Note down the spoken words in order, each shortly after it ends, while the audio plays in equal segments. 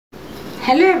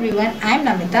Hello everyone, I am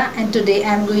Namita and today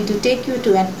I am going to take you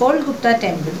to an old Gupta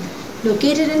temple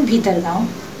located in Bhitargaon,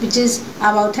 which is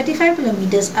about 35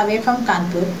 kilometers away from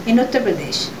Kanpur in Uttar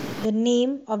Pradesh. The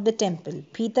name of the temple,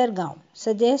 Bhitargaon,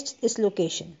 suggests its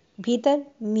location. Bhitar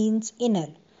means inner.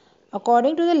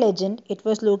 According to the legend, it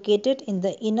was located in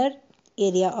the inner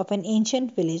area of an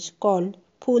ancient village called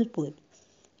Phulpur.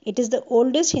 It is the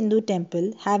oldest Hindu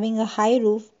temple having a high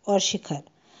roof or shikhar.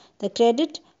 The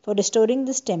credit for restoring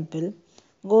this temple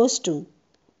goes to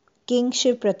King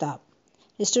Shiv Pratap.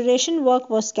 Restoration work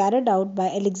was carried out by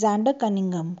Alexander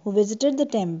Cunningham, who visited the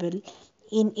temple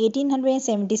in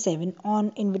 1877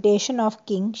 on invitation of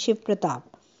King Shiv Pratap.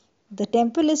 The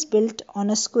temple is built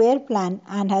on a square plan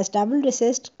and has double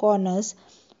recessed corners.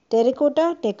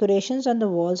 Terracotta decorations on the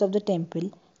walls of the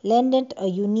temple lend it a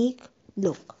unique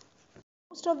look.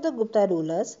 Most of the Gupta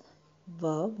rulers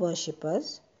were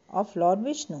worshippers of Lord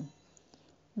Vishnu.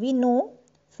 We know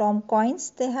from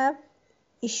coins they have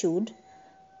issued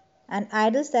and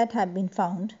idols that have been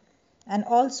found, and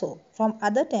also from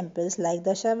other temples like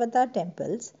the Shavata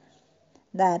temples,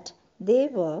 that they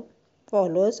were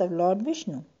followers of Lord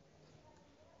Vishnu.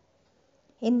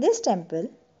 In this temple,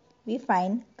 we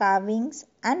find carvings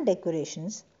and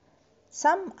decorations.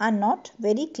 Some are not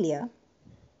very clear,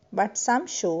 but some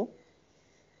show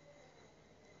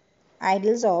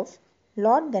idols of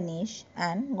Lord Ganesh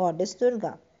and Goddess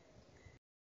Durga.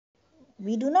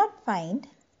 We do not find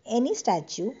any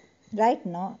statue right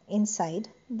now inside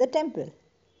the temple.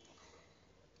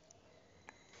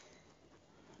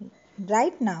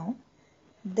 Right now,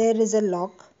 there is a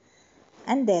lock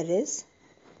and there is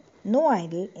no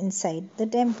idol inside the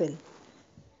temple.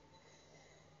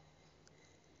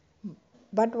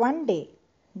 But one day,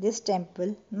 this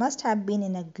temple must have been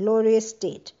in a glorious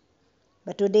state.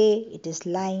 But today, it is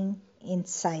lying in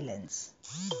silence.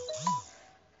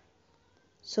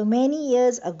 So many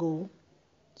years ago,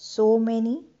 so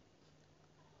many?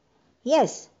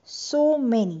 Yes, so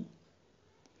many.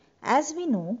 As we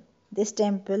know, this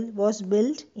temple was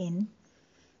built in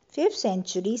 5th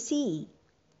century CE,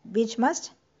 which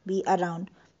must be around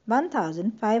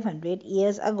 1500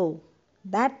 years ago.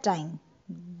 That time,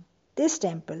 this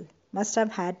temple must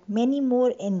have had many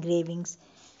more engravings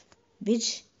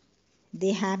which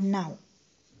they have now.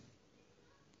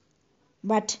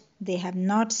 But they have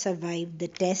not survived the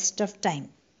test of time,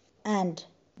 and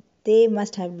they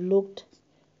must have looked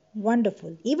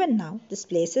wonderful. Even now, this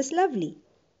place is lovely.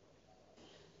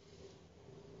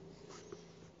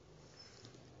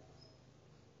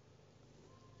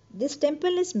 This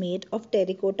temple is made of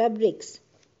terracotta bricks.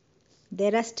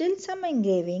 There are still some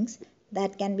engravings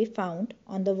that can be found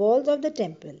on the walls of the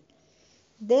temple.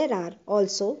 There are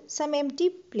also some empty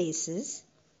places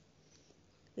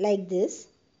like this,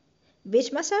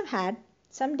 which must have had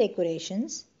some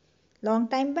decorations long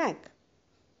time back.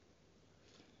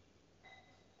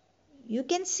 You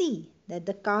can see that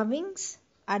the carvings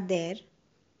are there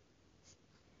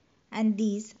and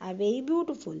these are very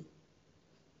beautiful.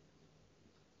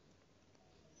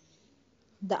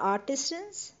 The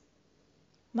artisans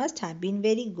must have been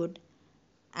very good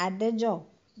at their job.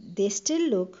 They still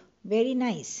look very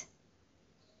nice.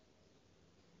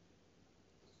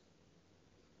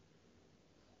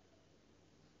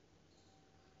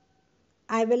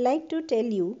 I will like to tell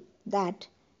you that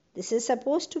this is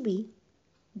supposed to be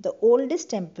the oldest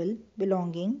temple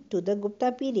belonging to the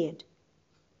Gupta period.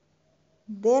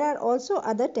 There are also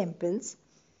other temples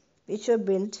which were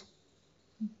built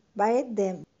by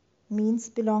them, means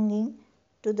belonging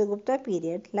to the Gupta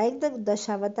period, like the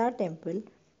Dashavata temple,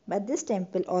 but this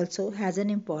temple also has an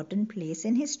important place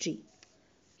in history.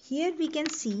 Here we can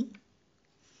see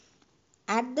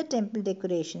at the temple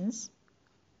decorations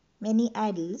many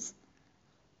idols.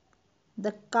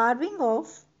 The carving of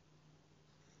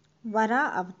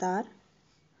Vara avatar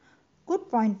could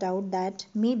point out that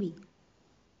maybe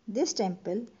this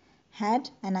temple had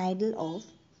an idol of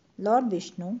Lord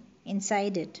Vishnu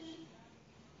inside it.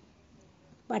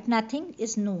 But nothing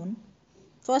is known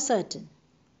for certain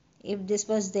if this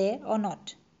was there or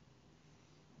not.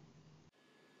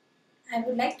 I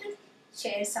would like to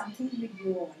share something with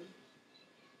you all.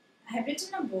 I have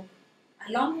written a book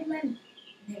along with my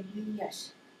nephew Yash.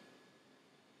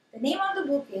 The name of the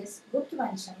book is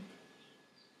GUPTAVANSHAM,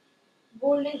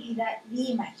 Golden Era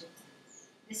Reimagined.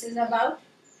 This is about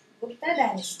Gupta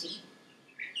Dynasty,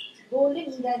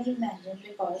 Golden Era Reimagined,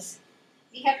 because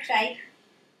we have tried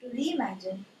to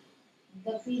reimagine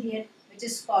the period which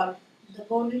is called the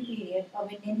Golden Period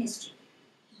of Indian history.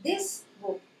 This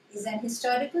book is an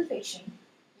historical fiction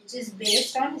which is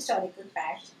based on historical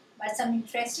facts, but some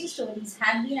interesting stories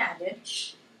have been added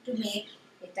to make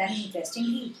it an interesting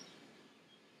read.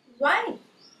 Why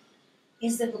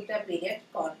is the Gupta period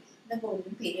called the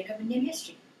golden period of Indian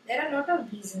history? There are a lot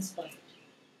of reasons for it.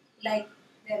 Like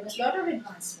there was a lot of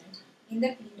advancement in the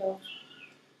field of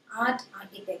art,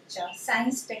 architecture,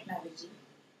 science, technology,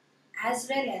 as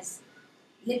well as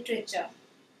literature.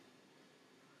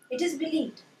 It is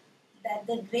believed that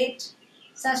the great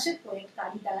Sanskrit poet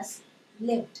Kalidas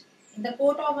lived in the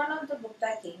court of one of the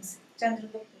Gupta kings,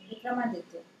 Chandragupta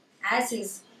Vikramaditya, as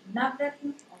his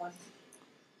Navratna or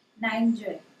nine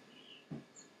jewel.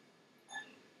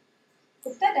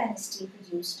 Gupta Dynasty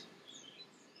produced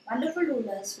wonderful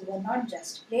rulers who were not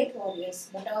just great warriors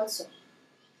but also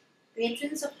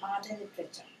patrons of art and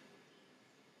literature.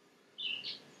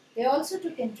 They also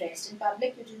took interest in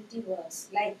public utility works,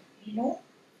 like we know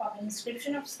from an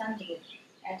inscription of Skandagupta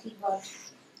that he got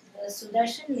the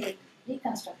Sudarshan Lake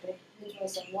reconstructed, which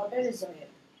was a water reservoir,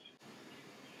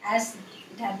 as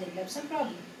it had developed some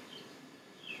problem.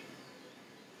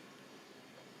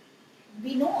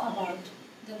 We know about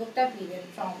the Gupta period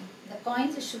from the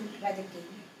coins issued by the king,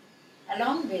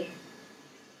 along with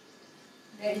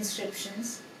their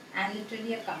inscriptions and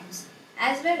literary accounts,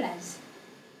 as well as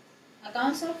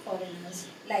accounts of foreigners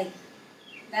like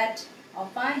that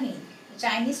of Fa Hien, a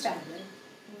Chinese traveler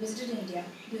who visited India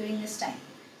during this time.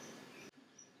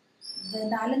 The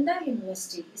Nalanda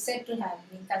University is said to have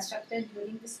been constructed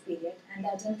during this period, and the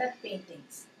Ajanta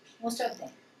paintings, most of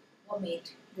them, were made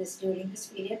during this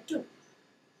period too.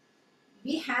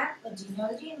 We have a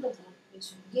genealogy in the book which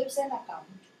gives an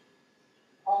account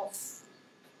of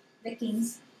the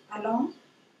kings along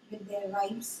with their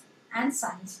wives and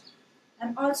sons,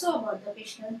 and also about the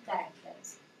fictional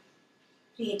characters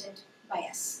created by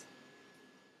us.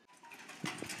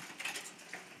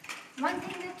 One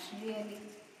thing that really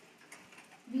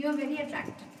we were very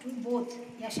attracted to, both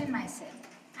Yash and myself,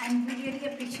 and we really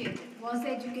appreciated, was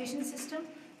the education system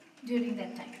during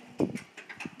that time.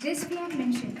 This we have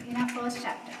mentioned in our first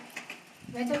chapter,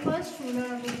 where the first ruler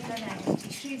of the Gupta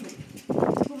dynasty, Sri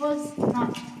Guru, who was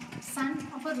not son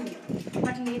of a ruler,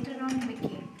 but later on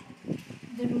became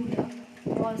the ruler,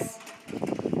 was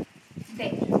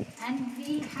there. And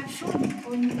we have shown him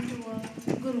going into a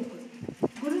Gurukul.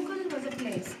 Gurukul was a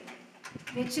place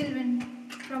where children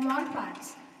from all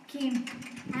parts came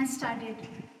and studied,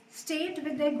 stayed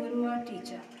with their guru or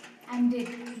teacher, and did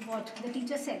what the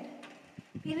teacher said,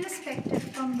 irrespective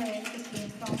from where they came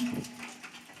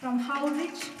from how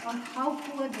rich or how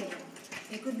poor they were.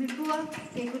 They could be poor,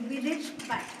 they could be rich,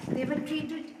 but they were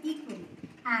treated equally,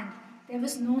 and there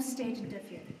was no state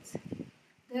interference.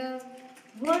 The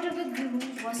word of the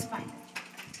Guru was final.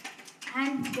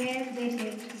 And there they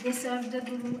lived, they served the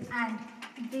Guru, and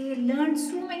they learned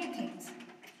so many things.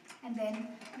 And then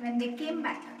when they came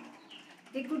back,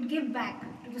 they could give back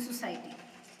to the society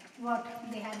what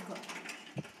they had got.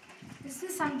 This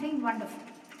is something wonderful.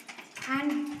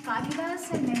 And Kalidas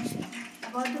had mentioned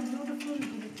about the beautiful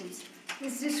Gurukuls.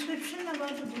 His description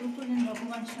about the Gurukul in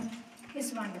Raghuvansham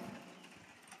is wonderful.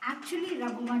 Actually,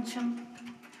 Raghuvansham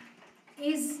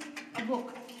is a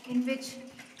book in which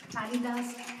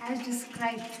Kalidas has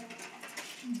described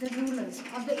the rulers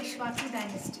of the Ishwaki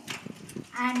dynasty,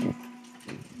 and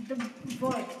the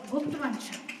word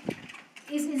GUPTAVANSHAM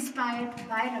is inspired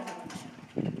by Raghuvansham.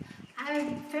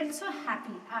 I felt so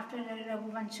happy after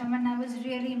Raghuvansham, and I was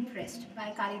really impressed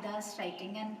by Kalidas'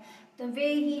 writing and the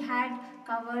way he had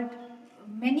covered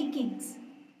many kings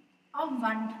of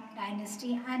one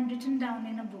dynasty and written down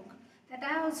in a book, that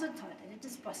I also thought that it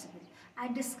is possible.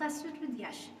 I discussed it with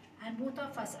Yash, and both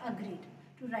of us agreed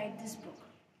to write this book.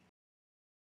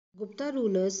 Gupta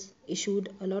rulers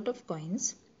issued a lot of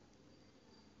coins.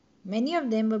 Many of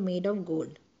them were made of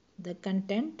gold. The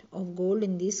content of gold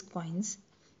in these coins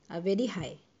are very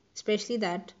high, especially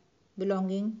that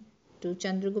belonging to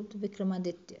Chandragupta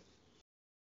Vikramaditya.